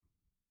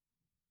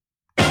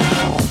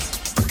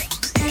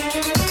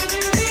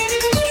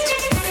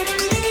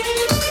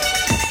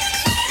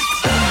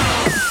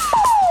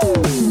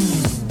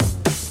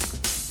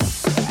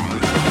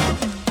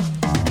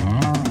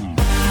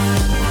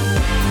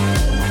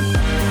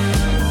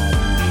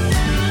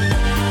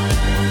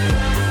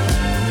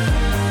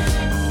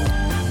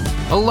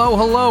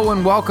Hello,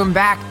 and welcome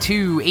back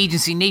to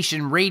Agency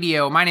Nation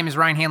Radio. My name is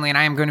Ryan Hanley, and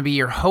I am going to be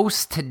your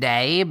host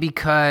today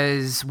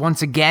because,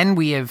 once again,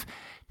 we have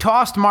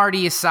tossed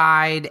Marty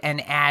aside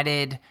and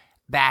added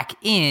back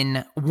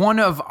in one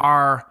of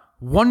our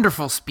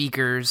wonderful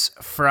speakers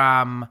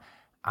from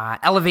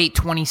Elevate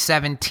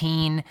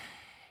 2017,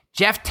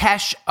 Jeff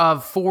Tesh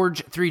of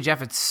Forge 3.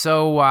 Jeff, it's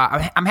so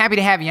I'm happy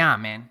to have you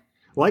on, man.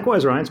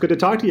 Likewise, Ryan. It's good to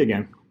talk to you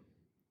again.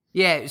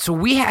 Yeah, so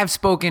we have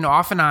spoken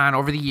off and on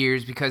over the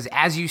years because,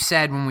 as you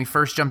said when we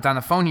first jumped on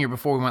the phone here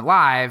before we went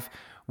live,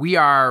 we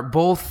are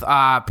both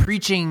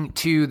preaching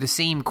to the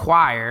same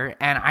choir,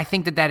 and I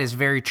think that is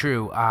very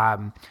true.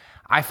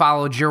 I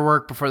followed your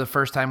work before the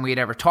first time we had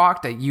ever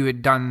talked, that you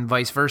had done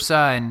vice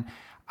versa,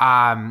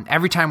 and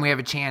every time we have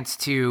a chance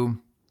to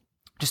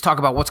just talk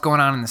about what's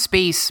going on in the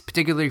space,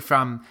 particularly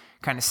from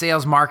kind of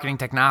sales, marketing,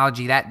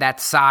 technology,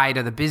 that side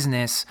of the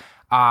business,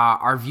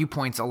 our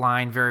viewpoints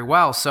align very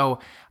well. So,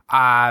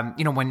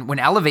 when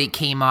Elevate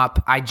came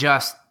up, I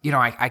just,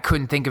 I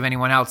couldn't think of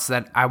anyone else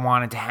that I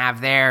wanted to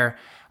have there.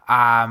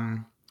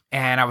 And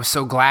I was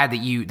so glad that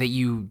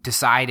you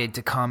decided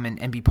to come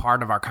and be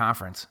part of our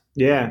conference.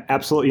 Yeah,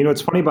 absolutely.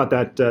 What's funny about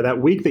that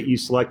week that you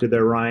selected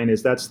there, Ryan,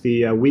 is that's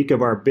the week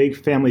of our big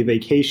family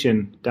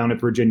vacation down at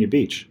Virginia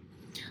Beach.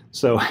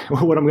 So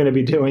what I'm going to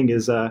be doing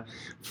is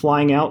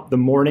flying out the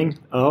morning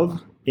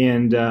of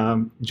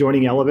and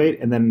joining Elevate,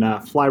 and then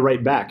fly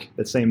right back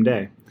that same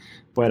day.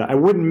 But I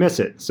wouldn't miss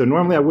it. So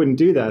normally I wouldn't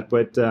do that.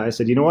 But I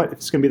said, you know what? If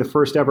it's going to be the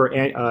first ever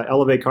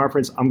Elevate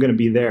conference, I'm going to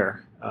be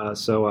there.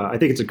 So I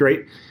think it's a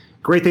great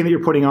thing that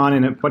you're putting on,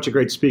 and a bunch of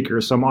great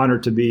speakers. So I'm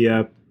honored to be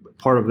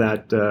part of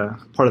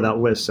that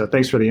list. So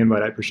thanks for the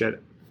invite. I appreciate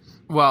it.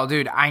 Well,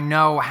 dude, I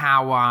know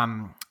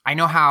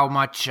how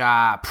much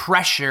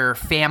pressure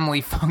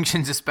family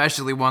functions,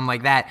 especially one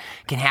like that,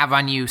 can have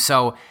on you.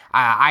 So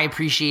I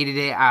appreciated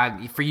it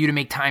for you to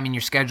make time in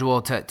your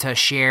schedule to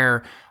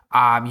share.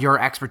 Your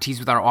expertise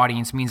with our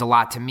audience means a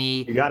lot to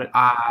me. You got it.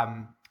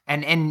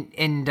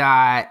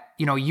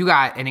 You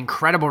got an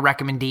incredible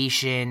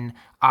recommendation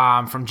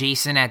from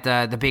Jason at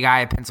the Big Eye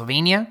of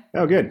Pennsylvania.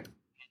 Oh, good.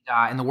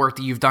 And the work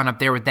that you've done up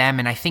there with them.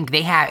 And I think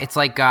they have, it's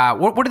like,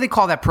 what do they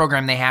call that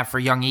program they have for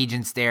young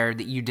agents there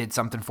that you did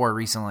something for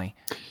recently?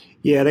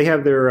 Yeah, they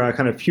have their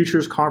kind of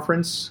Futures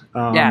Conference.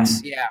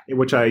 Yes, yeah.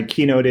 Which I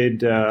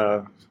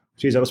keynoted,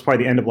 that was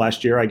probably the end of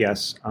last year, I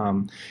guess,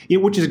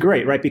 which is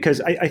great, right?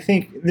 Because I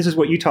think this is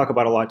what you talk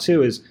about a lot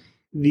too, is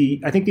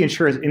I think the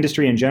insurance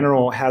industry in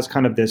general has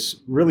kind of this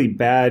really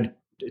bad,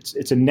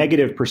 it's a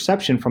negative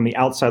perception from the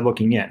outside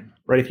looking in,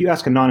 right? If you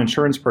ask a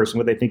non-insurance person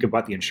what they think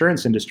about the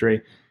insurance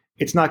industry,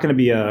 it's not going to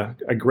be a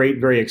great,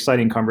 very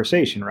exciting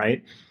conversation,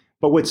 right?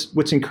 But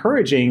what's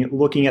encouraging,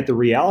 looking at the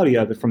reality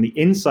of it from the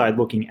inside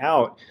looking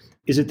out,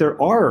 is that there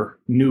are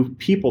new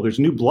people, there's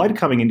new blood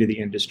coming into the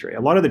industry.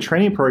 A lot of the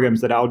training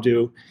programs that I'll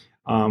do,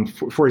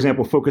 for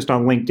example, focused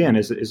on LinkedIn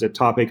is a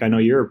topic I know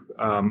you're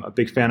a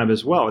big fan of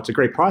as well. It's a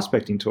great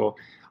prospecting tool.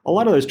 A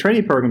lot of those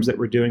training programs that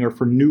we're doing are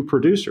for new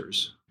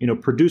producers,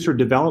 producer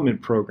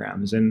development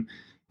programs. And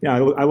I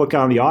look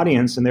out on the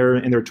audience, and they're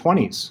in their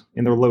 20s,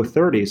 in their low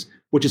 30s,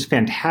 which is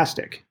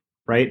fantastic,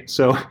 right?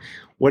 So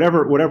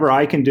whatever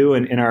I can do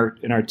and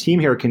our team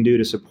here can do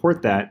to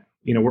support that,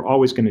 we're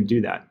always going to do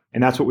that.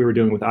 And that's what we were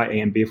doing with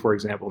IAMB, for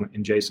example,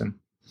 and Jason.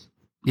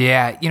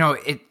 Yeah,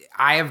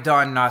 I have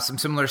done some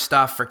similar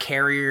stuff for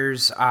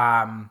carriers.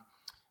 Now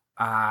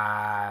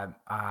I'm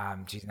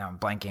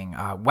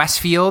blanking.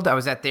 Westfield. I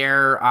was at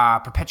their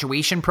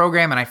perpetuation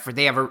program, and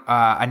they have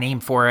a name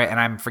for it, and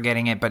I'm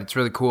forgetting it, but it's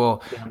really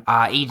cool.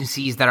 Yeah.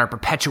 Agencies that are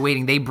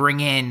perpetuating, they bring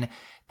in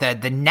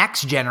the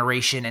next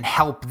generation and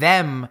help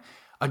them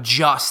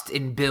adjust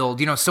and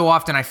build. So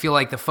often I feel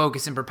like the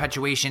focus in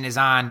perpetuation is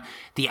on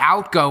the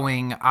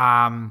outgoing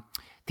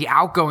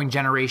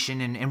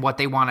generation and what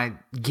they want to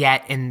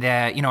get in the,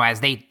 as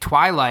they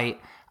twilight.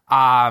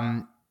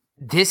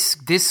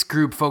 This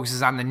group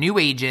focuses on the new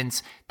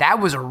agents. That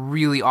was a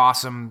really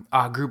awesome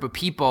group of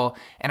people.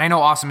 And I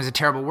know awesome is a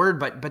terrible word,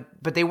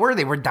 but they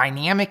were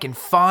dynamic and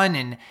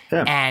fun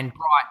and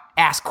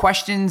asked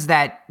questions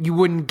that you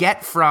wouldn't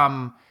get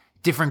from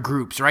different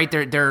groups, right?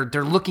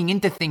 They're looking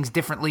into things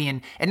differently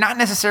and not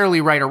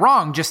necessarily right or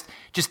wrong, just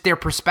their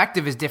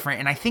perspective is different.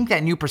 And I think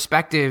that new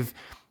perspective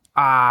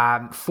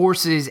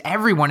forces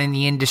everyone in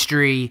the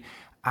industry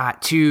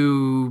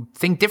to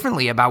think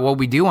differently about what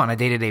we do on a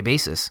day-to-day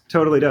basis.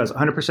 Totally does.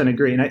 100%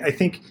 agree. And I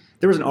think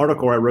there was an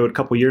article I wrote a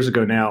couple years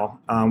ago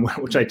now,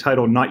 which I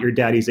titled Not Your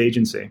Daddy's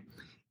Agency.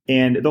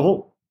 And the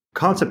whole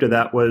concept of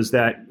that was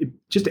that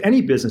just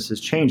any business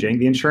is changing.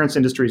 The insurance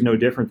industry is no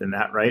different than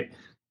that, right?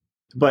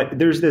 But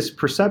there's this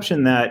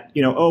perception that,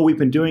 we've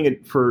been doing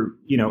it for,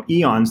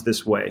 eons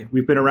this way.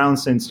 We've been around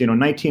since,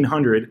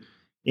 1900,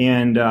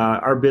 and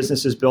our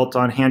business is built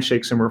on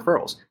handshakes and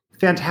referrals.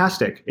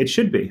 Fantastic. It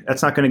should be.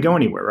 That's not going to go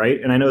anywhere, right?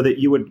 And I know that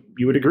you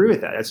would agree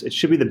with that. It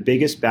should be the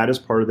biggest,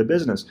 baddest part of the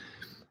business.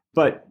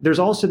 But there's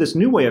also this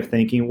new way of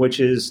thinking, which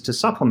is to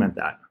supplement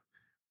that,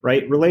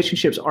 right?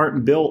 Relationships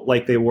aren't built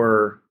like they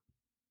were,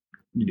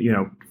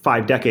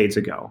 5 decades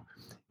ago.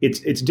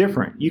 it's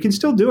different. You can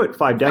still do it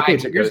 5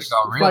 decades ago.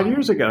 Really? 5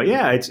 years ago.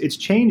 Yeah, it's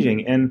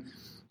changing. And,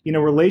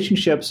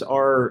 relationships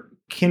are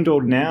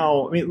kindled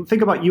now. I mean,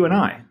 think about you and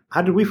I.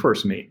 How did we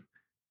first meet?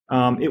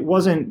 It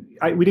wasn't,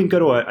 we didn't go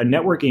to a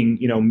networking,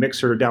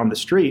 mixer down the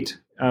street.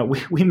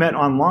 We met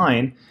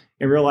online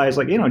and realized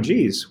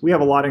geez, we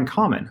have a lot in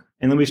common.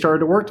 And then we started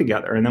to work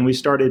together. And then we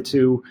started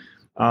to,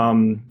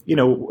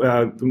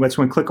 that's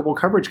when clickable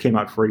coverage came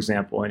out, for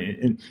example.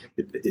 And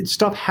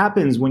stuff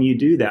happens when you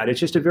do that. It's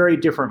just a very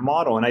different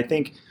model. And I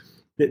think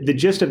the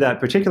gist of that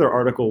particular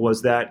article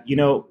was that,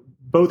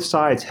 both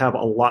sides have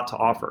a lot to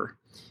offer.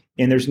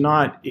 And it's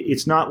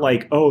not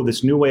like, oh,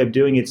 this new way of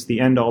doing it's the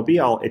end all be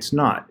all. It's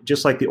not.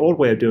 Just like the old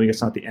way of doing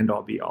it's not the end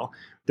all be all.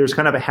 There's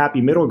kind of a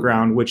happy middle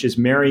ground, which is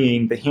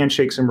marrying the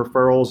handshakes and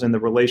referrals and the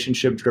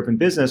relationship driven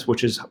business,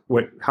 which is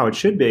how it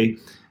should be,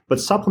 but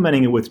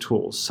supplementing it with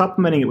tools,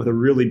 supplementing it with a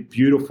really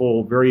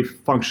beautiful, very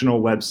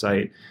functional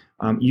website,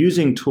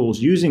 using tools,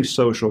 using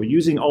social,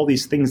 using all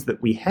these things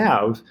that we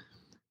have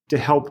to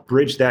help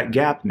bridge that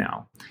gap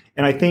now.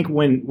 And I think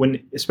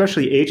when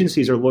especially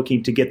agencies are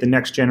looking to get the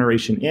next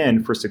generation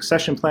in for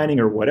succession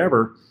planning or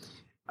whatever,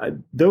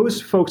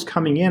 those folks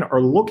coming in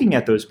are looking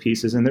at those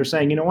pieces and they're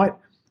saying, you know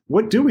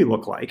what do we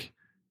look like?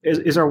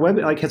 Is our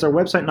has our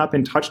website not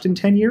been touched in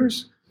 10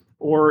 years?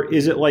 Or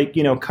is it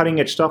cutting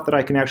edge stuff that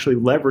I can actually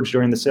leverage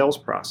during the sales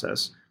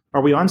process?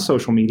 Are we on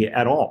social media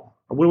at all?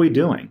 Or what are we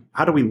doing?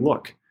 How do we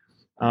look?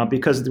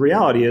 Because the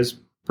reality is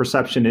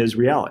perception is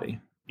reality.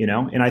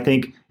 And I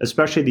think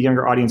especially the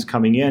younger audience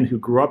coming in who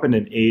grew up in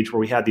an age where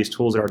we had these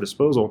tools at our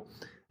disposal,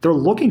 they're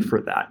looking for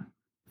that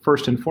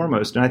first and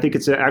foremost. And I think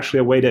it's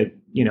actually a way to,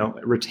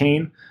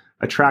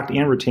 attract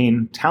and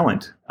retain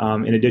talent,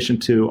 in addition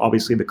to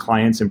obviously the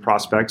clients and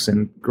prospects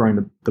and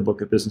growing the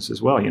book of business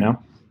as well,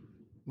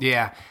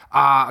 Yeah.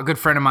 A good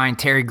friend of mine,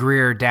 Terry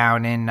Greer,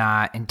 down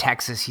in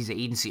Texas, he's an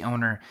agency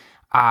owner.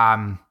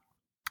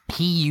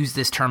 He used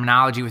this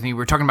terminology with me. We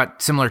were talking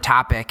about a similar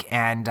topic,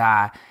 and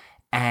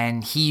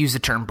he used the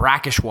term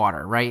brackish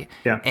water, right?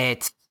 Yeah.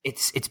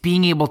 It's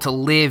being able to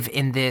live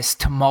in this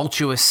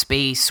tumultuous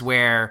space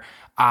where,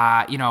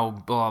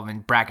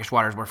 in brackish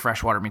water is where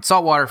fresh water meets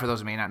salt water, for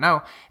those who may not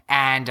know.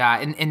 And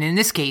in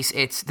this case,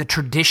 it's the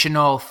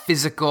traditional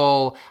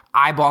physical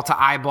eyeball to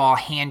eyeball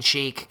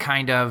handshake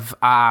kind of,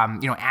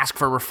 ask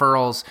for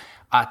referrals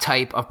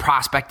type of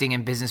prospecting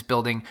and business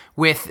building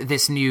with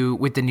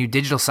the new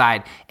digital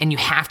side. And you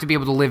have to be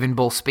able to live in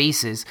both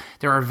spaces.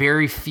 There are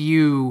very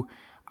few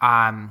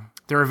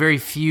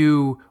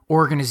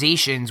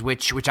organizations,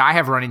 which I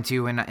have run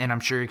into, and I'm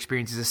sure your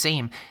experience is the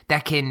same,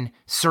 that can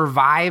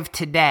survive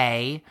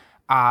today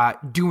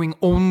doing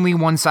only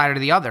one side or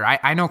the other.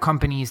 I know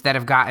companies that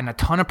have gotten a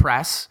ton of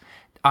press,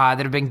 that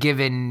have been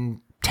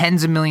given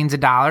tens of millions of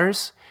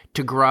dollars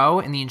to grow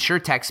in the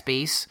insurtech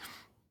space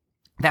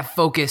that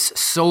focus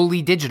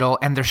solely digital,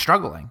 and they're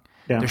struggling.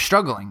 Yeah. They're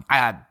struggling.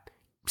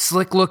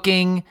 Slick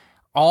looking,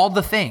 all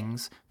the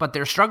things, but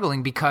they're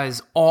struggling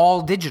because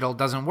all digital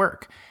doesn't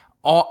work.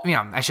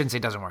 I shouldn't say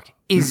doesn't work,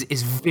 is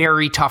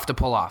very tough to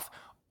pull off.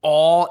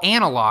 All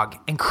analog,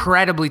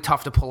 incredibly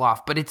tough to pull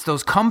off, but it's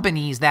those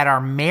companies that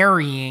are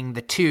marrying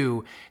the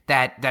two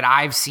that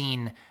I've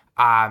seen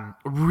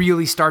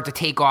really start to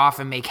take off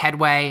and make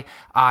headway.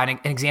 An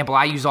example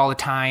I use all the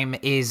time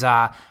is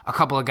a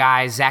couple of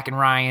guys, Zach and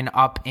Ryan,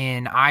 up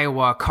in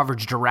Iowa,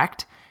 Coverage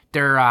Direct.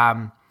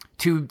 They're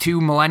two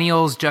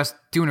millennials just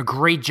doing a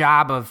great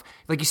job of,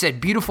 like you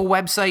said, beautiful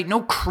website,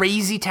 no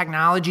crazy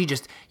technology,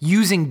 just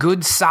using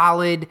good,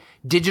 solid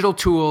digital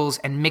tools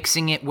and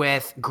mixing it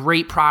with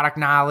great product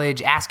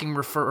knowledge, asking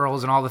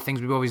referrals, and all the things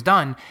we've always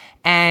done.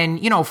 And,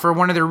 for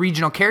one of their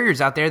regional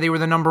carriers out there, they were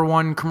the number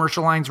one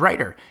commercial lines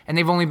writer, and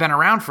they've only been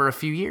around for a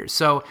few years.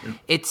 So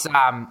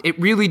it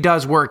really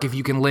does work if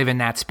you can live in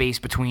that space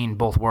between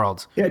both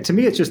worlds. Yeah, to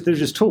me, they're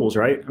just tools,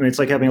 right? I mean, it's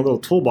like having a little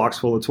toolbox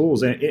full of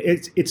tools. And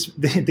it's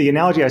the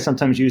analogy I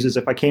sometimes use is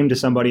if I came to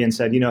somebody and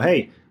said,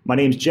 hey, my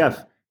name's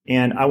Jeff,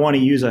 and I want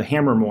to use a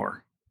hammer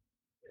more.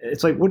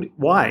 It's like,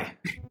 why?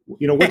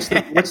 What's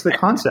the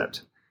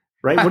concept,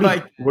 right?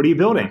 What are you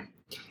building?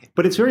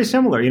 But it's very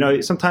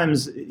similar.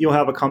 Sometimes you'll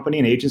have a company,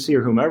 an agency,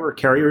 or whomever,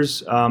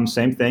 carriers,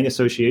 same thing,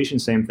 association,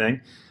 same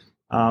thing.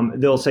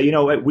 They'll say, we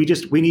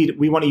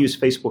want to use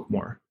Facebook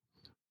more,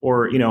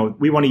 or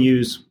we want to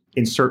use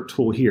insert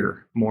tool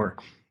here more,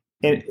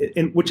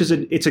 and which is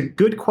it's a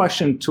good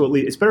question to at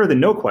least. It's better than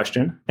no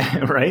question,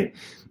 right?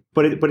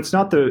 But it's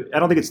not I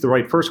don't think it's the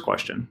right first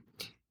question.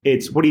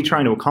 It's what are you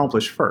trying to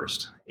accomplish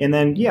first? And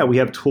then, we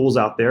have tools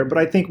out there, but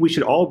I think we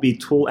should all be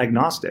tool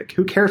agnostic.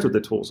 Who cares what the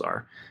tools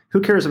are?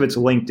 Who cares if it's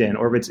LinkedIn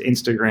or if it's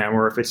Instagram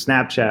or if it's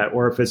Snapchat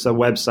or if it's a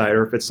website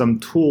or if it's some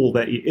tool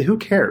who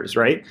cares,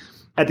 right?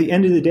 At the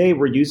end of the day,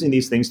 we're using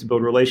these things to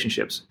build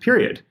relationships,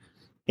 period.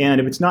 And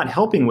if it's not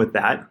helping with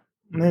that,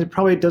 then it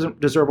probably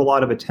doesn't deserve a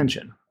lot of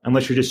attention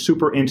unless you're just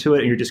super into it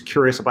and you're just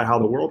curious about how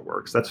the world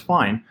works. That's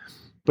fine.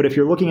 But if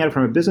you're looking at it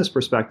from a business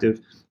perspective,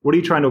 what are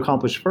you trying to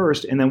accomplish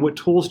first? And then what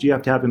tools do you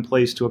have to have in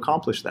place to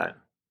accomplish that?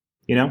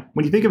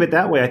 When you think of it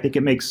that way, I think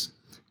it makes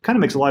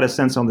a lot of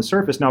sense on the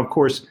surface. Now, of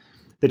course,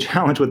 The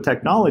challenge with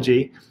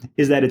technology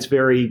is that it's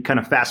very kind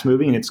of fast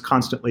moving and it's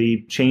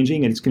constantly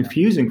changing and it's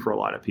confusing for a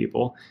lot of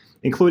people,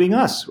 including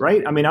us,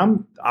 right? I mean,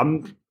 I'm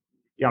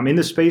in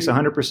this space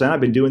 100%.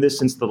 I've been doing this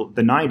since the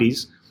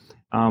 90s,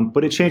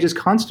 but it changes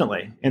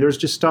constantly. And there's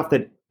just stuff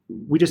that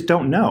we just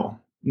don't know,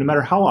 no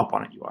matter how up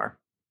on it you are.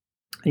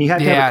 And you have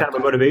to have a kind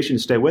of a motivation to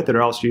stay with it,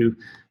 or else you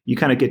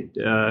kind of get,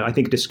 I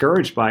think,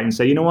 discouraged by it and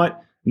say, you know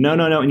what? No.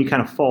 And you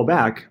kind of fall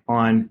back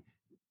on,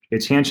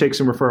 it's handshakes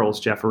and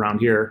referrals, Jeff, around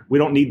here. We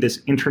don't need this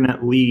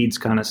internet leads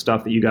kind of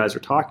stuff that you guys are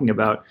talking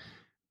about,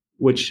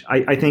 which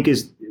I think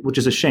is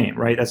a shame,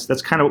 right?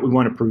 That's kind of what we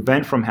want to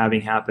prevent from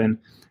having happen.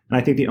 And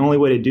I think the only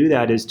way to do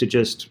that is to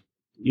just,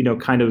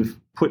 kind of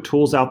put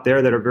tools out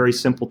there that are very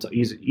simple to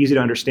easy to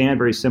understand,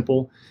 very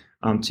simple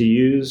to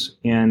use,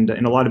 and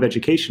a lot of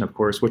education, of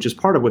course, which is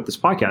part of what this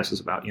podcast is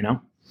about,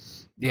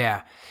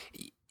 Yeah.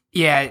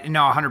 Yeah,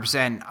 no,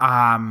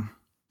 100%.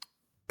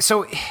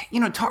 So,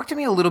 talk to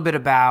me a little bit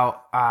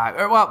about,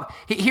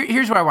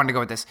 here's where I wanted to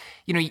go with this.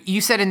 You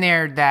said in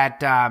there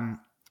that,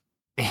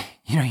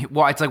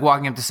 it's like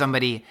walking up to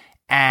somebody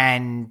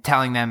and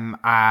telling them,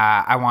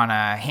 I want to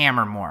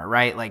hammer more,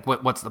 right? Like,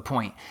 what's the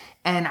point?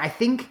 And I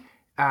think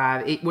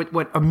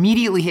what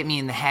immediately hit me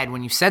in the head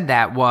when you said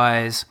that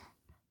was,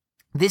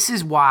 this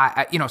is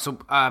why,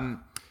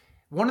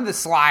 one of the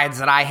slides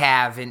that I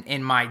have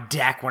in my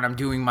deck when I'm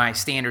doing my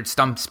standard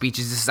stump speech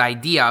is this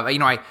idea of,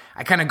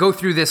 I kind of go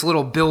through this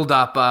little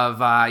buildup of,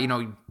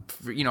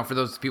 for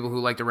those people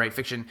who like to write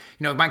fiction,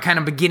 my kind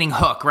of beginning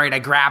hook, right? I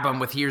grab them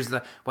with here's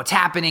what's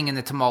happening in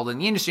the tumult in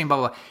the industry and blah,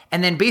 blah, blah.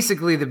 And then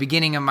basically the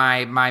beginning of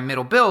my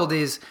middle build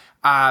is,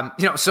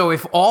 so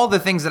if all the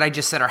things that I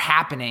just said are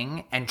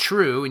happening and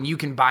true, and you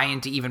can buy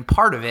into even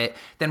part of it,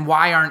 then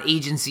why aren't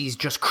agencies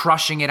just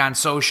crushing it on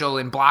social,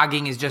 and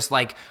blogging is just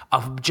like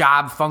a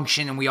job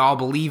function and we all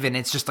believe in it?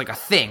 It's just like a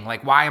thing.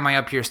 Like, why am I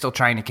up here still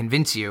trying to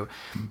convince you?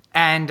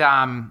 And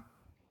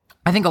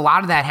I think a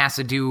lot of that has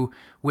to do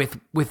with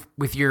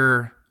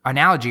your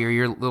analogy or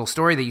your little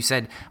story that you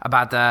said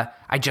about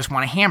I just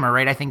want to hammer,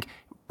 right? I think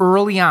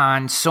early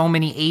on, so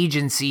many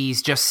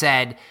agencies just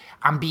said,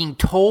 I'm being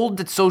told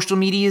that social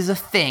media is a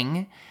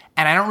thing,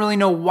 and I don't really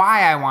know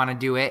why I want to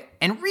do it,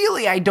 and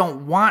really I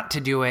don't want to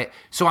do it,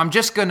 so I'm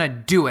just going to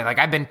do it. Like,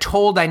 I've been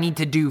told I need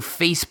to do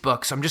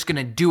Facebook, so I'm just going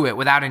to do it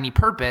without any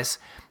purpose.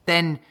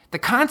 Then the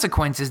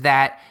consequences of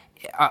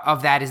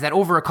that is that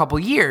over a couple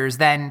years,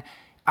 then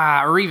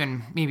or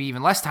even maybe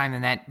even less time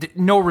than that,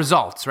 no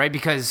results, right?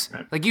 Because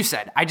like you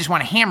said, I just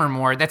want to hammer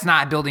more. That's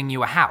not building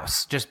you a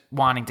house, just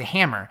wanting to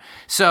hammer.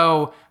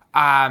 So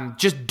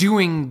just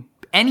doing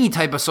any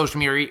type of social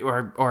media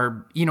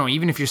or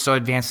even if you're so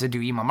advanced to do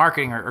email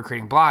marketing or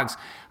creating blogs,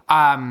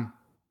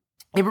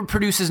 it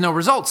produces no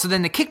results. So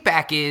then the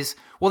kickback is,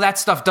 well, that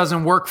stuff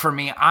doesn't work for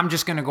me. I'm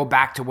just going to go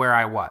back to where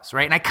I was,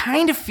 right? And I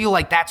kind of feel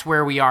like that's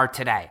where we are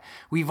today.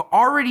 We've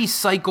already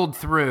cycled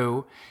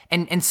through,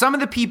 and some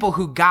of the people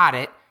who got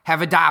it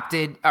have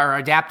adapted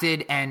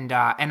and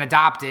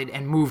adopted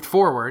and moved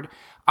forward.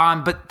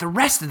 But the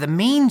rest of the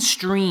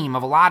mainstream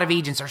of a lot of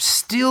agents are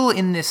still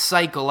in this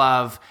cycle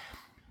of,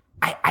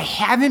 I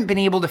haven't been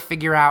able to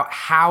figure out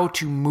how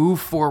to move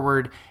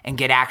forward and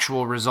get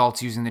actual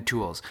results using the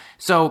tools.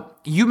 So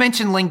you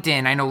mentioned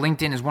LinkedIn. I know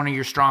LinkedIn is one of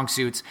your strong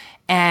suits.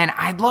 And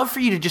I'd love for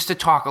you to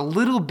talk a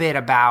little bit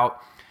about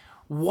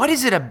what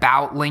is it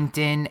about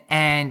LinkedIn,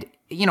 and,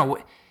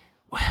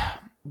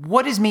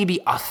 what is maybe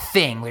a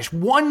thing? There's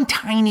one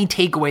tiny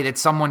takeaway that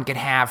someone could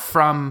have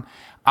from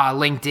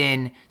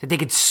LinkedIn that they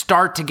could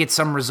start to get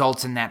some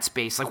results in that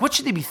space. Like, what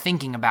should they be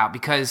thinking about?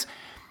 Because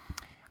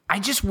I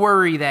just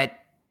worry that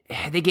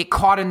they get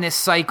caught in this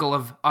cycle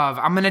of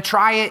I'm going to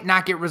try it,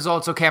 not get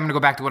results. Okay, I'm going to go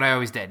back to what I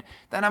always did.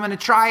 Then I'm going to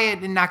try it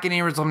and not get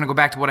any results. I'm going to go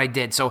back to what I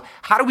did. So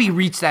how do we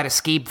reach that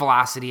escape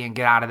velocity and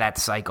get out of that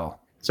cycle?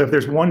 So if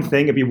there's one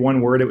thing, it'd be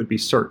one word, it would be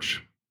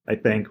search, I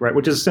think, right?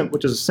 Which is a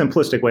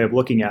simplistic way of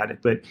looking at it.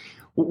 But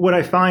what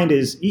I find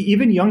is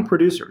even young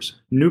producers,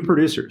 new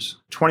producers,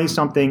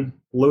 20-something,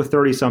 low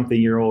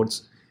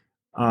 30-something-year-olds,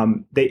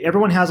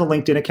 everyone has a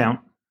LinkedIn account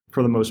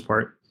for the most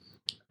part.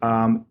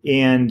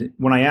 And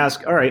when I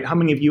ask, all right, how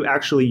many of you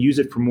actually use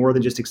it for more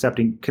than just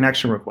accepting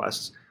connection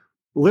requests?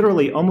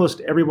 Literally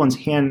almost everyone's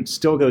hand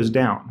still goes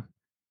down,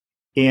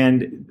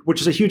 and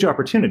which is a huge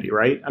opportunity,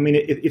 right? I mean,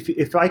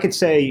 if I could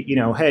say,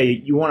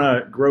 hey, you want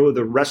to grow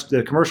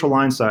the commercial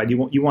line side,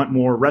 you want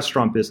more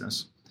restaurant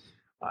business.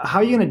 How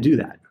are you going to do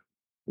that?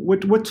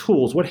 What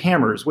tools, what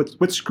hammers,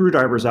 what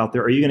screwdrivers out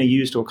there are you going to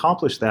use to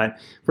accomplish that?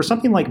 For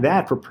something like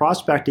that, for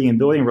prospecting and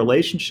building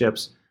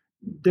relationships,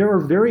 there are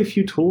very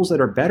few tools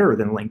that are better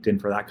than LinkedIn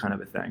for that kind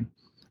of a thing,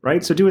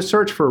 right? So do a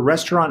search for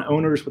restaurant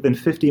owners within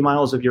 50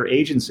 miles of your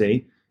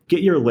agency,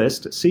 get your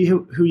list, see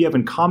who you have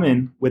in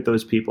common with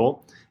those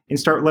people, and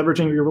start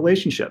leveraging your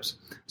relationships.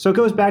 So it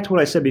goes back to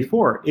what I said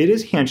before. It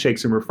is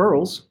handshakes and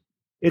referrals.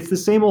 It's the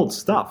same old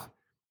stuff.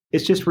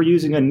 It's just we're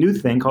using a new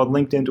thing called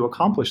LinkedIn to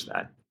accomplish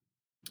that,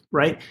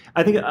 right?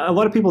 I think a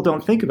lot of people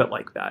don't think of it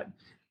like that.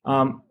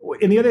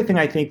 And the other thing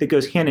I think that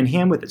goes hand in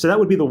hand with it, so that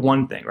would be the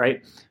one thing,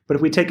 right? But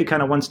if we take it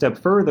kind of one step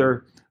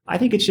further, I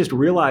think it's just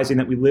realizing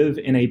that we live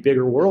in a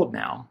bigger world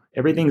now.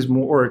 Everything's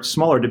more or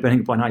smaller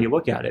depending upon how you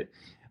look at it.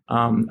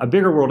 A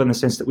bigger world in the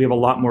sense that we have a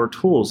lot more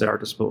tools at our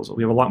disposal.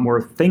 We have a lot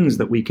more things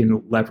that we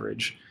can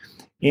leverage.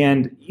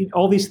 And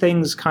all these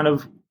things kind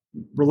of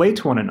relate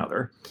to one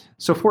another.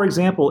 So for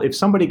example, if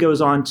somebody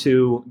goes on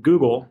to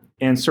Google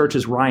and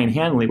searches Ryan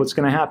Hanley, what's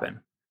going to happen?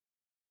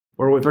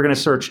 Or if they're going to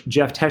search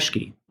Jeff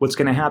Teschke, what's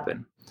going to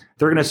happen?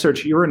 They're going to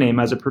search your name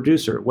as a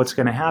producer. What's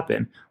going to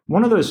happen?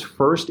 One of those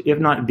first, if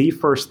not the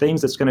first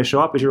things that's going to show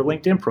up is your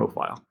LinkedIn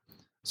profile.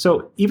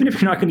 So even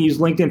if you're not going to use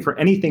LinkedIn for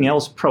anything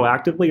else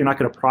proactively, you're not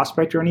going to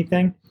prospect or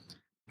anything,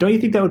 don't you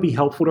think that would be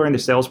helpful during the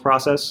sales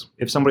process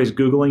if somebody's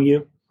Googling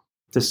you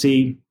to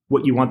see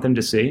what you want them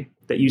to see,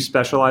 that you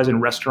specialize in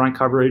restaurant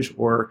coverage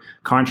or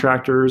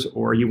contractors,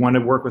 or you want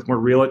to work with more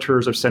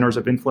realtors or centers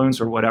of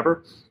influence or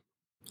whatever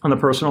on the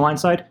personal line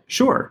side?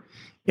 Sure.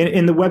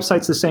 In the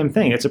website's the same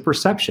thing. It's a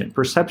perception.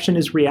 Perception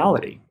is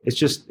reality. It's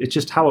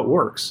just how it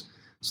works.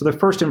 So the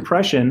first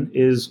impression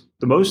is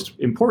the most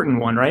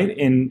important one, right?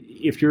 And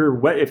if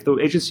the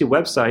agency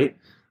website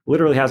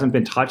literally hasn't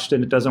been touched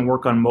and it doesn't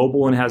work on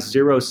mobile and has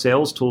zero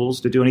sales tools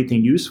to do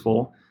anything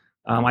useful,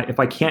 if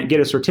I can't get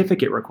a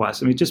certificate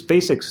request, just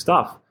basic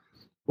stuff,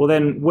 well,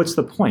 then what's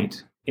the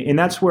point? And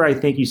that's where I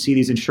think you see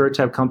these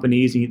InsurTech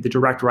companies, the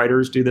direct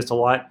writers do this a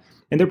lot,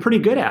 and they're pretty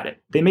good at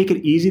it. They make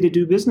it easy to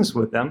do business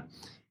with them.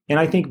 And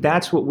I think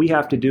that's what we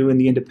have to do in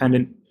the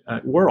independent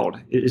world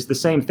is the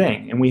same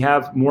thing. And we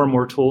have more and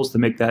more tools to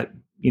make that,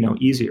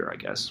 easier, I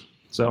guess.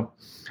 So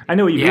I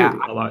know you agree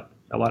with a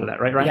lot of that,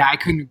 right? Yeah, I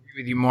couldn't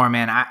agree with you more,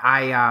 man.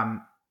 I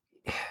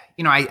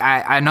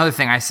another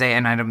thing I say,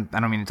 and I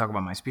don't mean to talk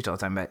about my speech all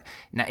the time, but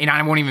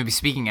I won't even be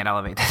speaking at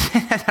Elevate.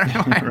 I don't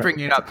know why I'm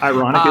bringing it up.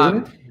 Ironic,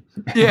 isn't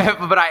it?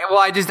 Yeah, but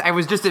I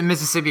was just in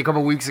Mississippi a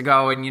couple of weeks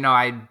ago,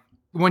 and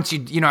once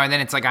and then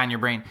it's like on your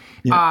brain.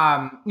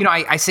 Yeah.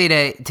 I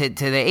say to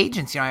the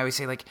agents, I always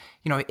say, like,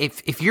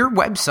 if your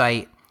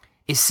website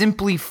is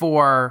simply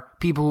for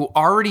people who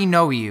already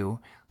know you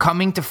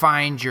coming to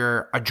find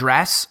your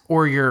address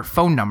or your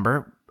phone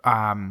number,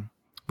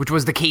 which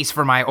was the case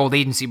for my old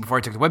agency before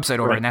I took the website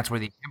over, right, and that's where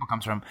the example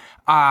comes from,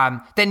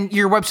 then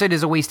your website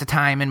is a waste of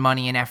time and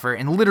money and effort.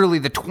 And literally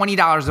the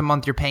 $20 a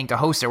month you're paying to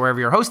host it wherever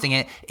you're hosting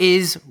it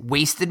is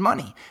wasted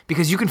money,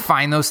 because you can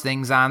find those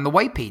things on the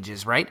white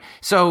pages, right?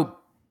 So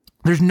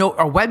a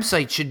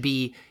website should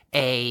be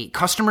a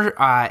customer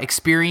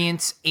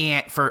experience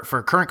and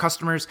for current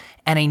customers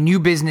and a new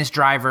business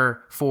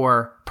driver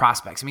for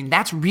prospects.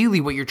 That's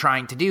really what you're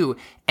trying to do.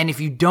 And if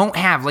you don't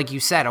have, like you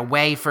said, a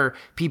way for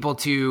people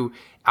to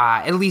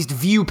at least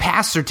view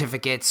past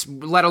certificates,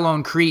 let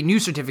alone create new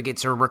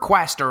certificates or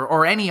request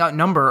or any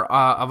number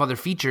of other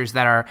features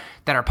that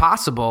are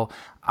possible,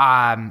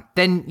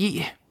 then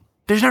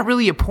there's not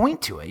really a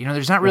point to it.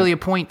 There's not really a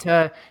point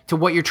to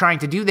what you're trying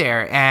to do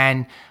there.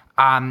 And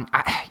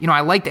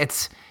I like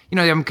that.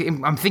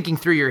 I'm thinking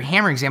through your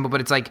hammer example, but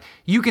it's like,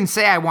 you can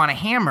say I want a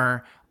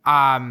hammer,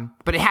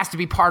 but it has to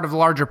be part of a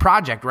larger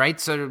project, right?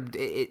 So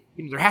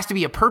there has to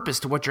be a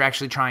purpose to what you're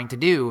actually trying to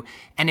do.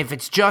 And if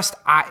it's just,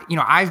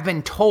 I've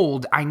been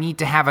told I need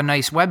to have a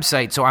nice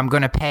website, so I'm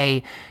going to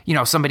pay,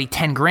 somebody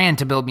 $10,000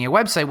 to build me a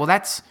website. Well,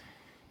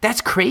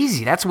 that's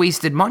crazy. That's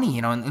wasted money,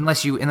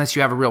 unless you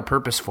have a real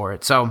purpose for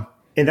it. So,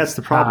 and that's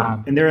the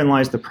problem. And therein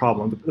lies the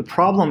problem. The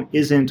problem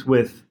isn't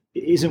with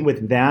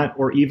that,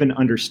 or even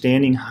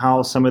understanding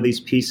how some of these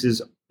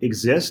pieces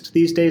exist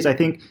these days. I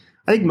think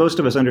most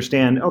of us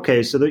understand,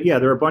 okay, so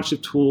there are a bunch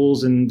of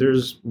tools, and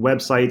there's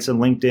websites and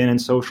LinkedIn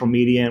and social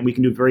media, and we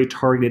can do very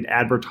targeted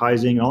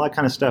advertising and all that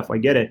kind of stuff. I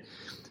get it.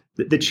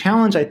 The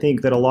challenge I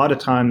think that a lot of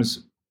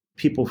times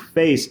people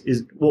face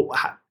is, well,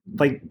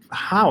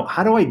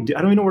 how do I do?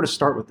 I don't even know where to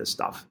start with this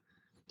stuff.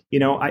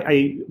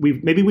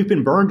 We've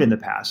been burned in the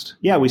past.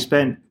 Yeah, we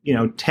spent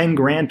 $10,000,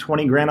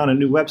 $20,000 on a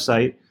new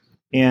website,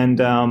 and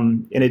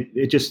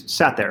it just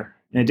sat there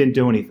and it didn't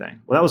do anything.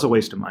 Well, that was a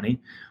waste of money.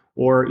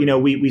 Or,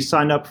 we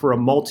signed up for a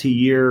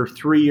multi-year,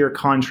 3-year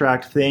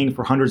contract thing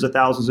for hundreds of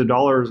thousands of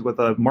dollars with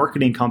a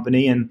marketing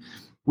company, and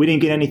we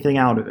didn't get anything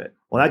out of it.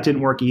 Well, that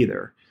didn't work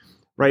either,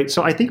 right?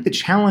 So I think the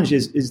challenge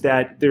is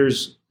that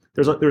there's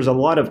a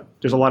lot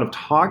of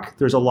talk,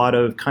 there's a lot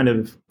of kind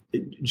of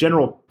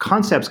general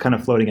concepts kind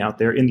of floating out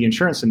there in the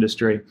insurance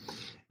industry.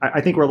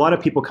 I think where a lot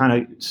of people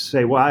kind of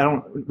say,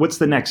 well, what's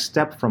the next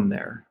step from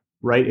there,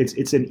 right?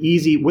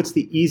 What's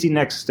the easy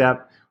next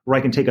step where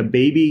I can take a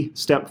baby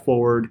step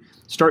forward,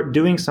 start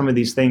doing some of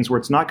these things where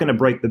it's not going to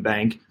break the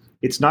bank,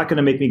 it's not going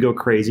to make me go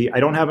crazy,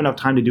 I don't have enough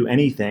time to do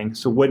anything,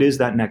 so what is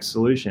that next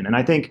solution? And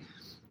I think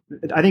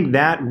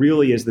that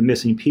really is the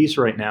missing piece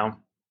right now,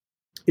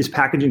 is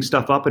packaging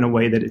stuff up in a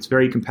way that it's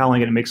very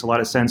compelling and it makes a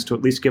lot of sense to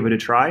at least give it a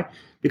try.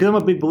 Because I'm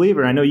a big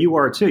believer, and I know you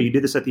are too, you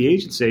did this at the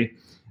agency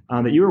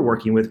that you were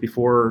working with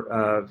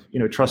before,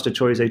 Trusted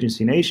Choice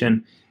Agency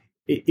Nation.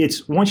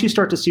 It's once you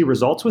start to see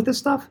results with this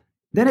stuff,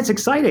 then it's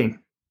exciting.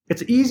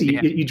 It's easy.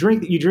 Yeah. You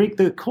drink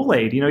the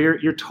Kool-Aid.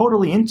 You're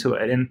totally into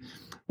it, and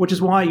which is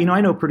why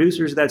I know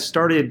producers that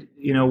started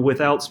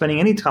without spending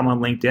any time on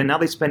LinkedIn. Now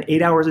they spend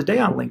 8 hours a day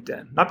on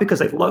LinkedIn, not because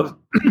they love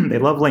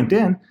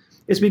LinkedIn.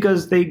 is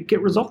because they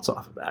get results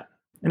off of that.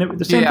 And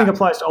the same thing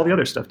applies to all the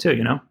other stuff too,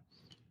 you know?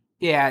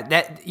 Yeah,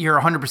 that you're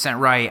 100%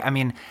 right. I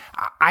mean,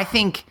 I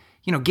think,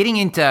 getting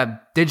into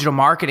digital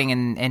marketing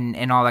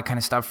and all that kind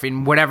of stuff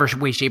in whatever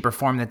way, shape, or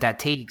form that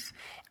takes,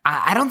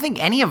 I don't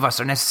think any of us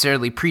are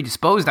necessarily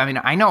predisposed. I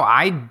mean, I know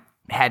I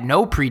had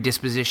no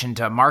predisposition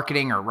to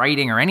marketing or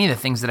writing or any of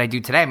the things that I do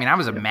today. I mean, I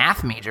was a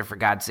math major, for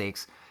God's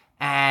sakes.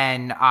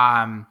 And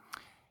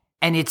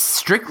it's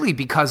strictly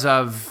because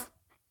of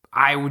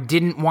I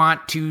didn't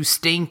want to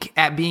stink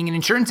at being an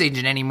insurance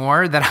agent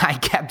anymore that I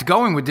kept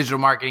going with digital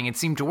marketing. It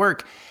seemed to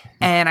work.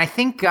 And I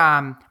think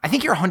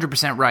you're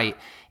 100% right.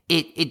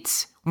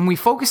 It's when we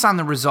focus on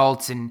the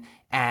results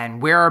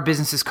and where our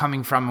business is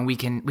coming from, and we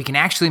can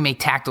actually make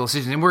tactile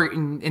decisions,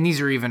 and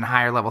these are even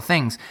higher level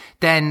things,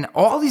 then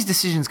all these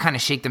decisions kind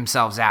of shake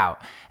themselves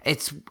out.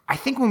 I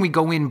think when we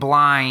go in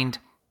blind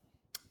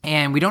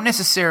and we don't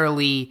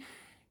necessarily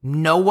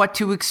know what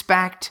to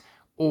expect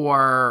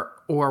or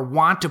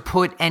want to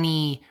put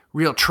any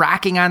real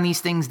tracking on these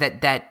things,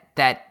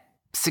 that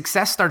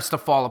success starts to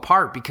fall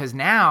apart, because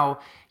now,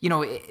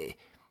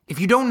 if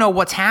you don't know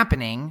what's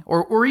happening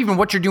or even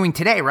what you're doing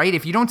today, right?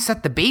 If you don't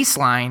set the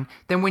baseline,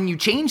 then when you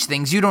change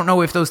things, you don't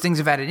know if those things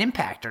have had an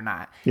impact or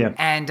not. Yeah.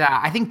 And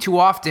I think too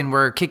often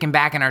we're kicking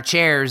back in our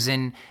chairs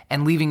and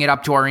leaving it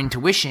up to our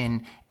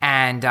intuition.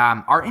 And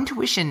our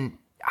intuition,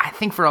 I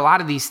think, for a lot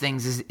of these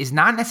things is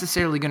not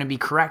necessarily going to be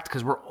correct,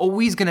 because we're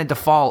always going to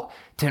default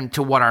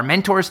to what our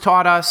mentors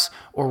taught us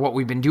or what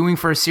we've been doing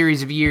for a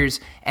series of years.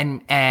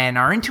 And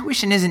our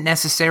intuition isn't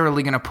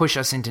necessarily going to push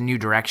us into new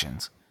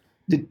directions.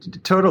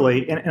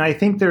 Totally. And I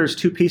think there's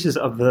two pieces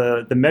of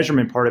the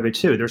measurement part of it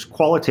too. There's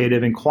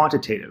qualitative and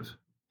quantitative.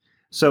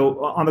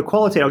 So on the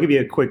qualitative, I'll give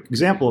you a quick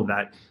example of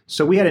that.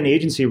 So we had an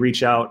agency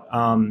reach out,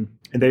 and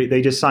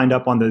they just signed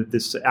up on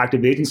this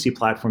active agency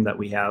platform that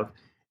we have.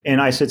 And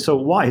I said, so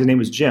why? His name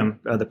was Jim,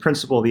 the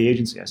principal of the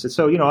agency. I said,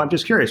 so, I'm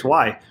just curious,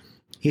 why?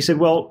 He said,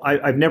 well,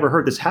 I've never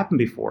heard this happen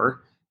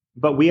before,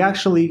 but we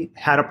actually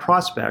had a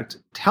prospect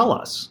tell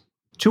us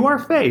to our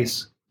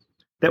face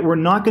that we're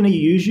not going to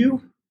use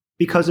you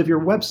because of your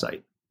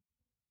website.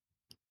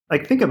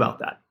 Like, think about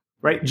that,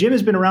 right? Jim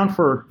has been around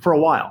for a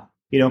while,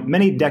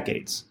 many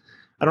decades.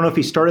 I don't know if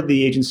he started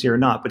the agency or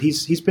not, but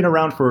he's been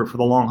around for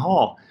the long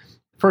haul.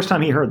 First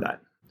time he heard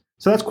that.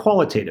 So that's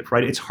qualitative,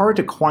 right? It's hard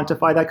to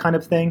quantify that kind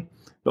of thing,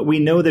 but we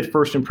know that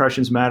first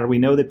impressions matter. We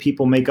know that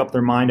people make up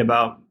their mind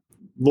about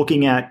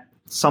looking at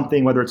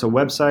something, whether it's a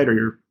website or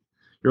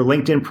your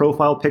LinkedIn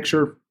profile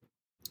picture,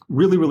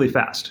 really, really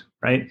fast,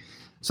 right?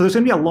 So there's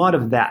going to be a lot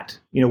of that.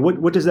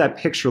 What does that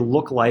picture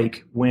look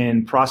like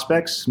when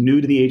prospects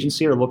new to the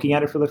agency are looking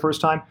at it for the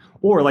first time?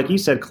 Or like you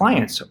said,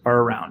 clients are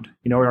around.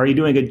 Are you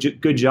doing a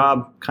good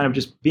job kind of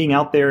just being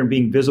out there and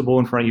being visible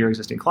in front of your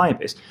existing client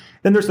base?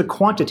 Then there's the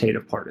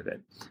quantitative part of it.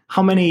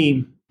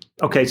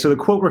 So the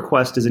quote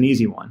request is an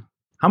easy one.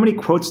 How many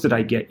quotes did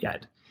I get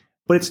yet?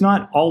 But it's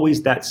not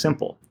always that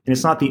simple. And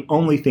it's not the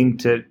only thing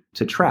to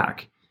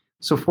track.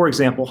 So for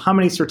example, how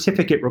many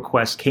certificate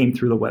requests came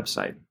through the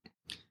website?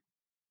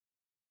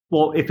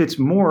 Well, if it's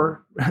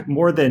more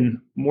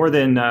than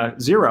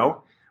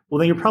zero, well,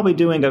 then you're probably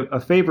doing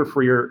a favor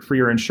for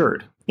your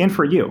insured and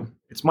for you.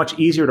 It's much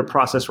easier to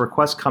process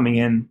requests coming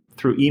in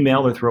through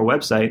email or through a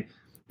website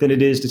than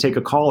it is to take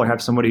a call or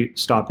have somebody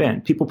stop in.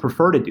 People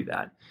prefer to do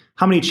that.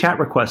 How many chat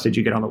requests did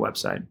you get on the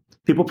website?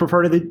 People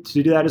prefer to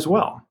do that as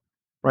well,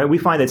 right? We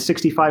find that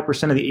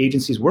 65% of the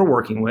agencies we're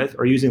working with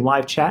are using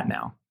live chat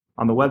now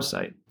on the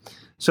website.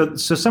 So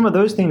some of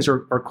those things are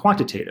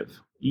quantitative.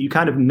 You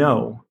kind of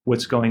know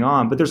what's going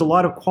on, but there's a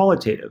lot of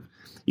qualitative.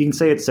 You can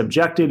say it's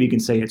subjective, you can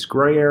say it's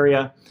gray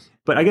area,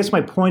 but I guess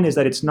my point is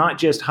that it's not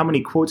just how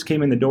many quotes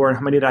came in the door and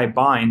how many did I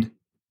bind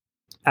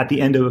at the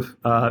end of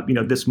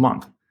this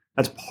month.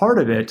 That's part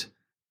of it,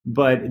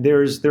 but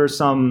there's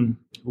some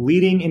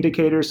leading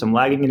indicators, some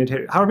lagging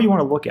indicators, however you want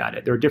to look at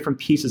it. There are different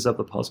pieces of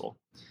the puzzle.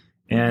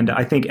 And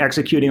I think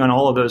executing on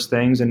all of those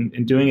things and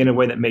doing it in a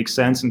way that makes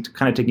sense and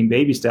kind of taking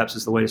baby steps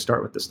is the way to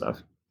start with this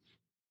stuff.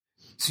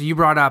 So you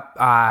brought up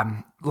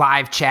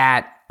live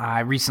chat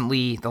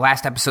recently. The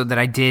last episode that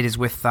I did is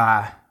with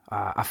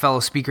a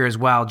fellow speaker as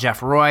well,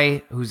 Jeff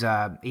Roy, who's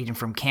an agent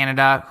from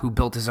Canada who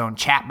built his own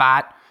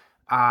chatbot.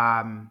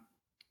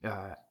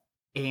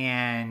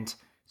 And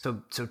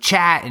so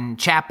chat and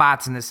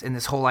chatbots and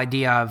this whole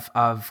idea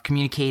of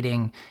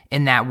communicating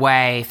in that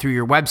way through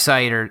your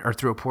website or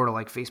through a portal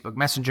like Facebook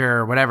Messenger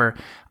or whatever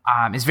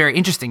is very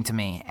interesting to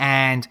me.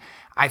 And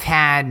I've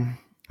had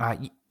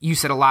you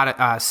said a lot of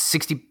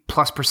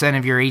 60+%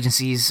 of your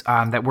agencies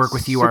that work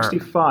with you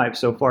 65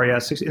 so far, yeah,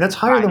 60. That's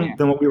higher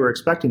than what we were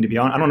expecting, to be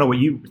honest. I don't know what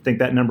you think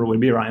that number would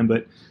be, Ryan,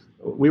 but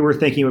we were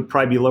thinking it would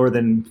probably be lower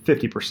than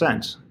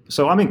 50%.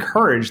 So I'm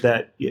encouraged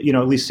that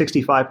at least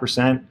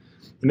 65%.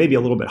 Maybe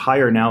a little bit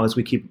higher now as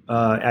we keep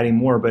adding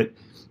more, but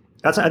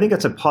I think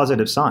that's a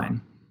positive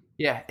sign.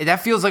 Yeah, that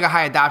feels like a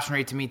high adoption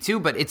rate to me too,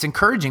 but it's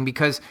encouraging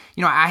because,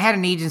 I had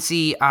an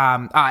agency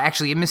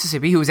actually in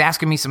Mississippi who was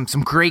asking me some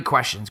great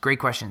questions.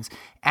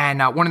 And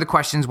one of the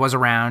questions was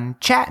around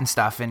chat and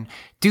stuff. And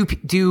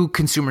do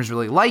consumers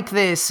really like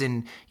this?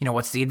 And,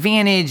 what's the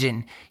advantage?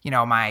 And,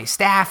 my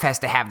staff has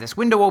to have this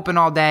window open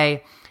all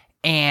day.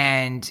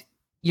 And,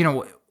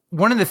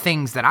 one of the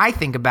things that I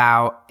think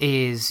about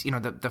is,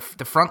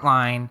 the front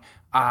line,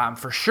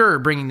 for sure,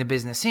 bringing the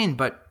business in.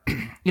 But,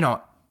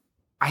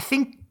 I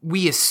think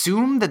we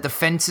assume that the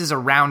fences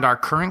around our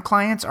current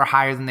clients are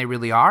higher than they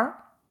really are.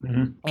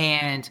 Mm-hmm.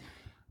 And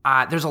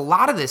there's a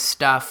lot of this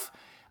stuff,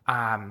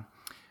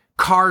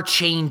 car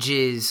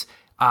changes,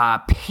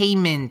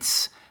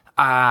 payments,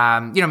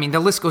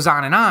 the list goes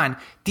on and on.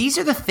 These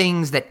are the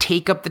things that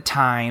take up the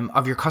time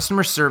of your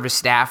customer service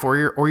staff or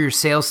your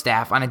sales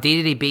staff on a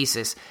day-to-day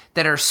basis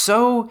that are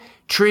so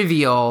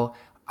trivial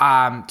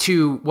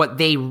to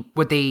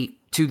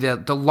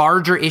the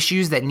larger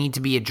issues that need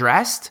to be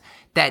addressed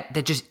that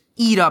just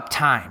eat up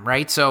time,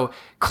 right? So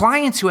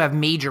clients who have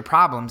major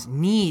problems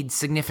need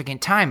significant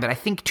time, but I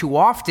think too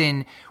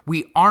often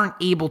we aren't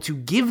able to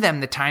give them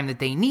the time that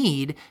they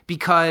need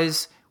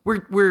because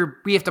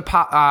we have to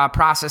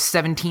process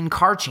 17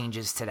 car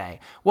changes today.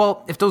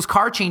 Well, if those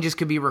car changes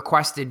could be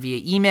requested via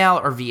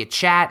email or via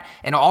chat,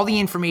 and all the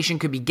information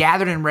could be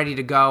gathered and ready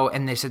to go,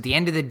 and this at the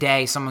end of the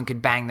day, someone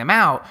could bang them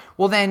out.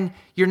 Well, then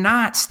you're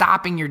not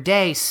stopping your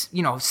day,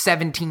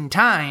 17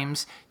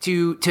 times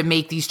to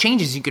make these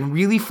changes. You can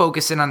really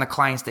focus in on the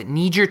clients that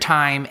need your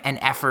time and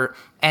effort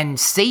and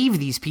save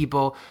these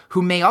people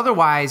who may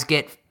otherwise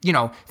get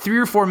 3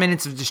 or 4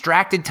 minutes of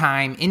distracted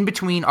time in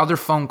between other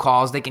phone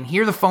calls. They can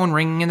hear the phone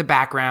ringing in the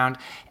background,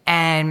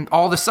 and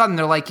all of a sudden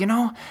they're like,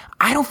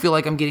 I don't feel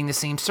like I'm getting the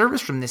same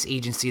service from this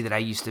agency that I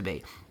used to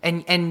be.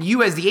 And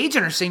you as the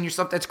agent are saying to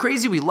yourself, that's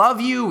crazy. We love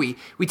you.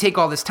 We take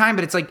all this time,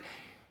 but it's like,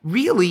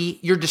 really,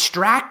 you're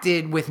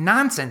distracted with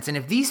nonsense. And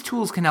if these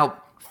tools can help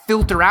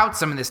filter out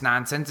some of this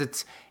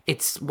nonsense,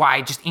 it's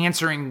why just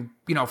answering,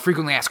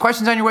 frequently asked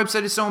questions on your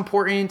website is so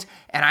important.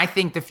 And I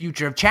think the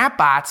future of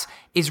chatbots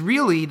is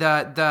really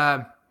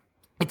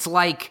it's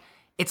like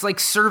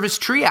service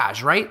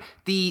triage, right?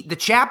 The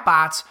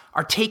chatbots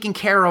are taking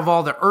care of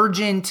all the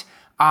urgent,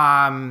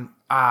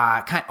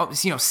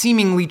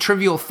 seemingly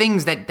trivial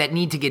things that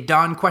need to get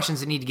done, questions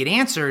that need to get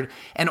answered,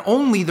 and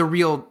only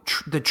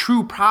the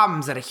true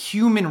problems that a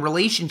human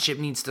relationship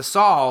needs to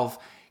solve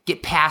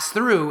get passed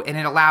through, and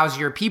it allows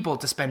your people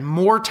to spend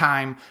more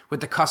time with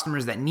the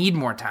customers that need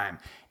more time.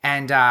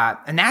 And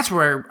that's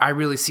where I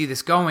really see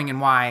this going, and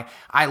why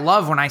I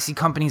love when I see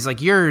companies like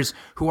yours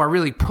who are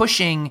really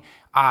pushing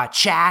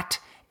chat,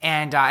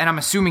 and I'm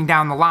assuming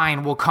down the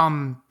line will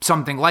come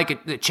something like a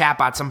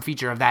chatbot, some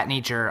feature of that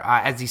nature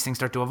as these things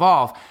start to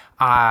evolve.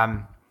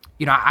 I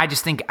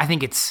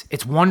think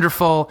it's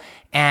wonderful,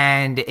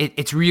 and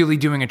it's really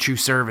doing a true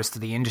service to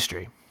the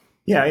industry.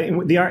 Yeah,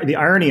 the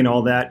irony in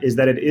all that is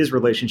that it is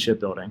relationship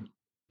building.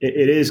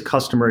 It is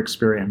customer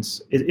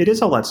experience. It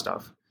is all that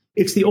stuff.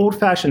 It's the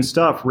old-fashioned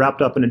stuff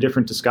wrapped up in a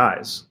different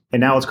disguise. And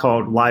now it's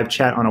called live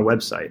chat on a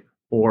website,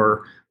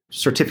 or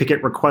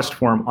certificate request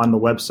form on the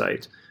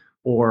website,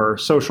 or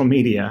social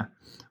media,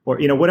 or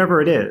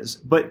whatever it is.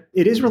 But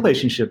it is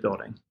relationship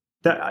building.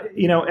 That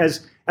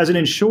as an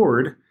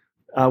insured,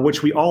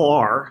 which we all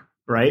are,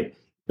 right?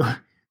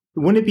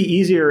 Wouldn't it be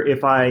easier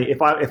if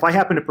I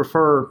happen to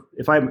prefer,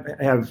 if I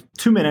have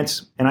 2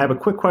 minutes and I have a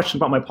quick question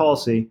about my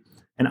policy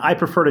and I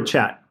prefer to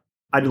chat?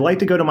 I'd like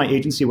to go to my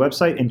agency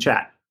website and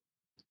chat.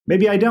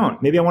 Maybe I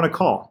don't. Maybe I want to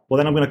call. Well,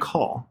 then I'm going to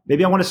call.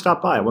 Maybe I want to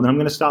stop by. Well, then I'm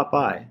going to stop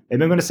by.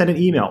 Maybe I'm going to send an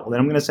email. Well, then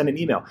I'm going to send an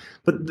email.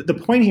 But the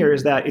point here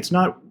is that it's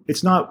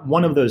not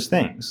one of those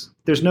things.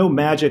 There's no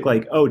magic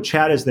like, oh,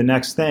 chat is the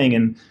next thing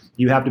and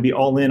you have to be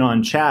all in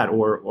on chat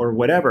or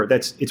whatever.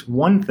 It's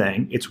one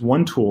thing. It's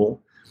one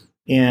tool.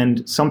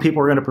 And some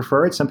people are going to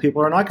prefer it. Some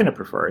people are not going to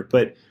prefer it.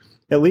 But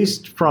at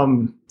least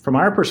from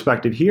our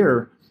perspective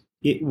here,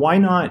 why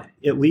not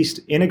at least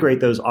integrate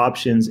those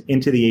options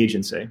into the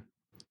agency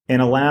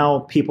and allow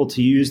people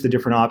to use the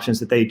different options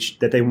that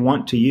they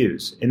want to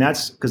use? And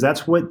that's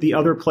what the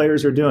other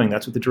players are doing.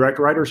 That's what the direct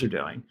writers are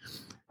doing.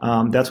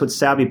 That's what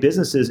savvy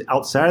businesses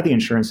outside of the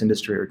insurance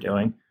industry are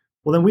doing.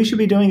 Well, then we should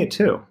be doing it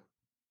too.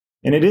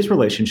 And it is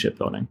relationship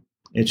building.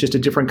 It's just a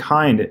different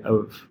kind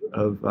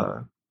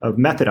of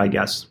method, I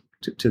guess,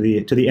 to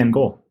the end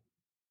goal.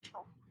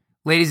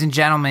 Ladies and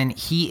gentlemen,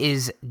 he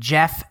is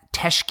Jeff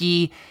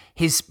Teschke.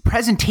 His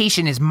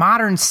presentation is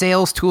modern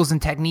sales tools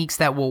and techniques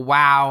that will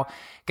wow.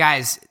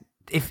 Guys,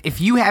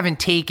 if you haven't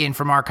taken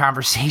from our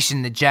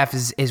conversation that Jeff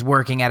is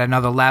working at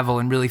another level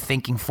and really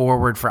thinking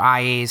forward for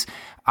IAs,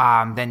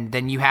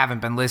 then you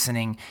haven't been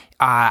listening.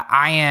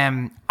 I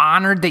am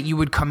honored that you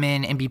would come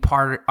in and be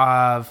part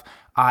of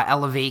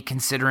Elevate,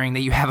 considering that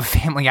you have a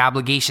family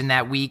obligation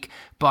that week.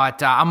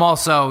 But I'm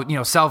also,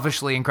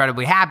 selfishly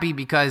incredibly happy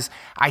because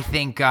I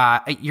think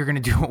you're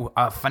going to do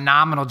a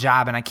phenomenal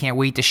job, and I can't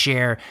wait to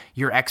share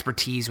your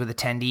expertise with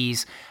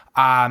attendees.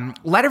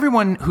 Let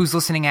everyone who's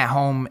listening at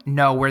home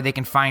know where they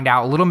can find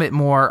out a little bit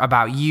more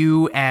about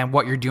you and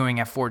what you're doing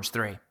at Forge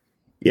 3.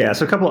 Yeah,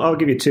 so I'll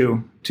give you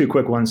two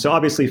quick ones. So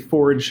obviously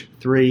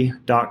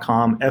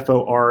forge3.com,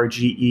 FORGE,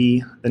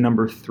 the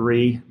number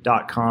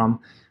 3.com.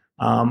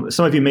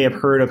 Some of you may have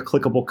heard of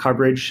clickable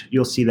coverage.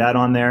 You'll see that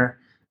on there.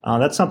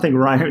 That's something,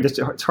 Ryan, it's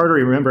hard to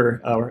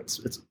remember.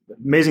 It's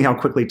amazing how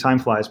quickly time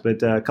flies,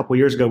 but a couple of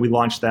years ago we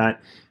launched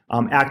that.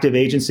 Active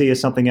Agency is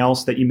something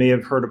else that you may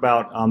have heard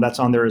about. That's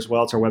on there as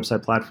well. It's our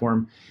website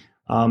platform.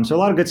 So a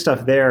lot of good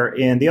stuff there.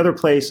 And the other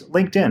place,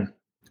 LinkedIn.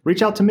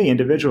 Reach out to me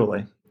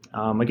individually.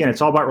 Again,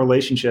 it's all about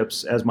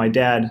relationships, as my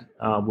dad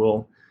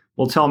will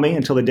tell me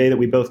until the day that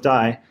we both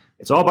die.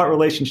 It's all about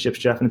relationships,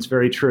 Jeff, and it's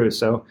very true.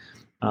 So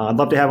I'd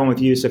love to have one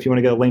with you. So if you want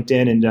to go to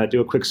LinkedIn and do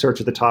a quick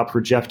search at the top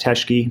for Jeff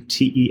Teschke,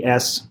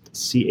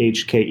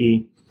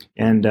 Teschke,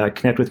 and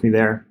connect with me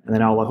there. And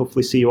then I'll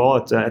hopefully see you all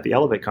at the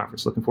Elevate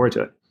conference. Looking forward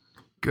to it.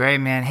 Great,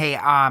 man. Hey,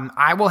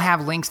 I will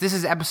have links. This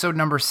is episode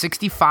number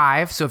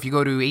 65. So if you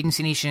go to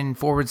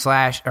AgencyNation or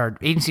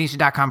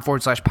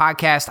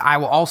AgencyNation.com/podcast, I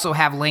will also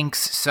have links.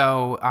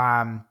 So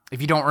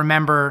if you don't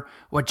remember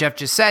what Jeff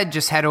just said,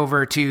 just head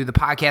over to the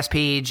podcast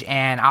page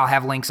and I'll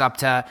have links up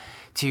to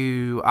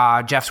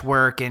Jeff's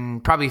work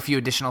and probably a few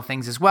additional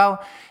things as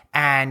well.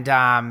 And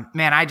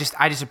man, I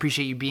just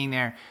appreciate you being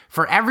there.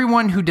 For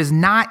everyone who does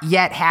not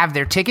yet have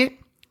their ticket,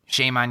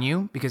 shame on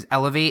you, because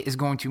Elevate is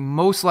going to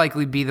most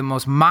likely be the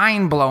most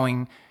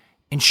mind-blowing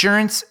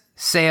insurance,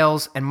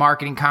 sales, and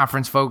marketing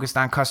conference focused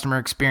on customer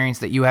experience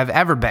that you have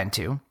ever been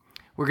to.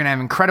 We're going to have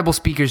incredible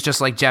speakers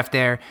just like Jeff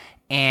there.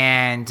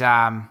 And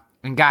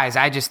guys,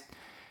 if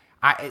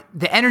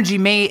the energy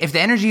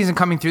isn't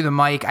coming through the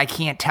mic, I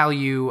can't tell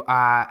you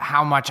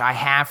how much I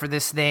have for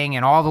this thing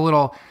and all the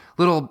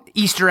little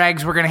Easter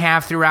eggs we're going to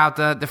have throughout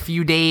the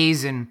few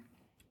days. And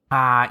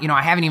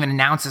I haven't even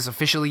announced this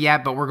officially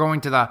yet, but we're going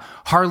to the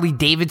Harley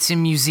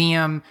Davidson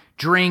Museum,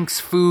 drinks,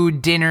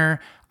 food, dinner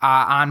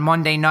on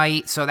Monday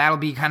night. So that'll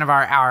be kind of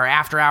our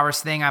after hours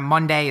thing. On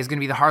Monday is going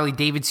to be the Harley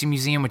Davidson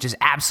Museum, which is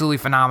absolutely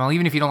phenomenal.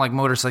 Even if you don't like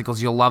motorcycles,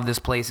 you'll love this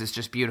place. It's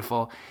just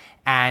beautiful.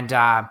 And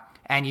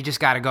you just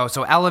got to go.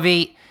 So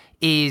Elevate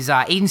is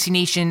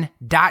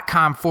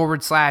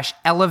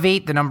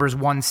agencynation.com/elevate. The number is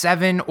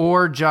 17,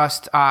 or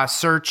just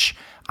search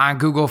on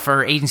Google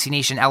for Agency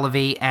Nation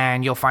Elevate,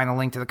 and you'll find a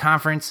link to the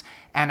conference.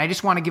 And I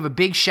just want to give a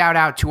big shout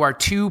out to our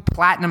 2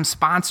 platinum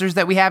sponsors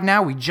that we have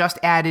now. We just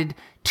added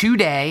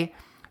today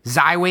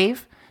Zywave.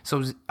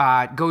 So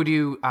go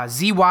to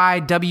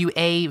zywave.com.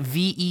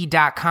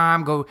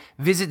 Go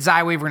visit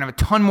Zywave. We're going to have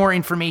a ton more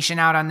information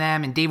out on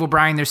them. And Dave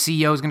O'Brien, their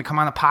CEO, is going to come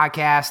on the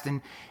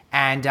podcast.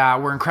 And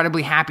we're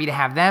incredibly happy to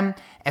have them,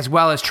 as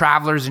well as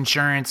Travelers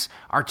Insurance,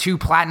 our 2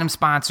 platinum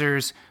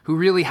sponsors who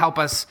really help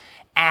us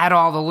add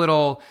all the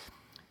little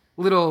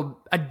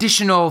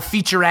additional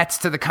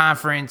featurettes to the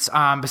conference,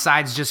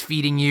 besides just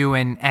feeding you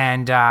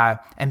and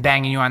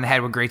banging you on the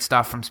head with great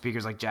stuff from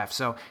speakers like Jeff.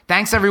 So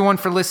thanks everyone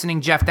for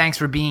listening. Jeff, thanks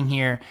for being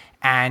here.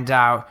 And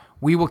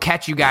we will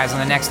catch you guys on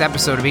the next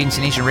episode of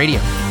Agency Nation Radio.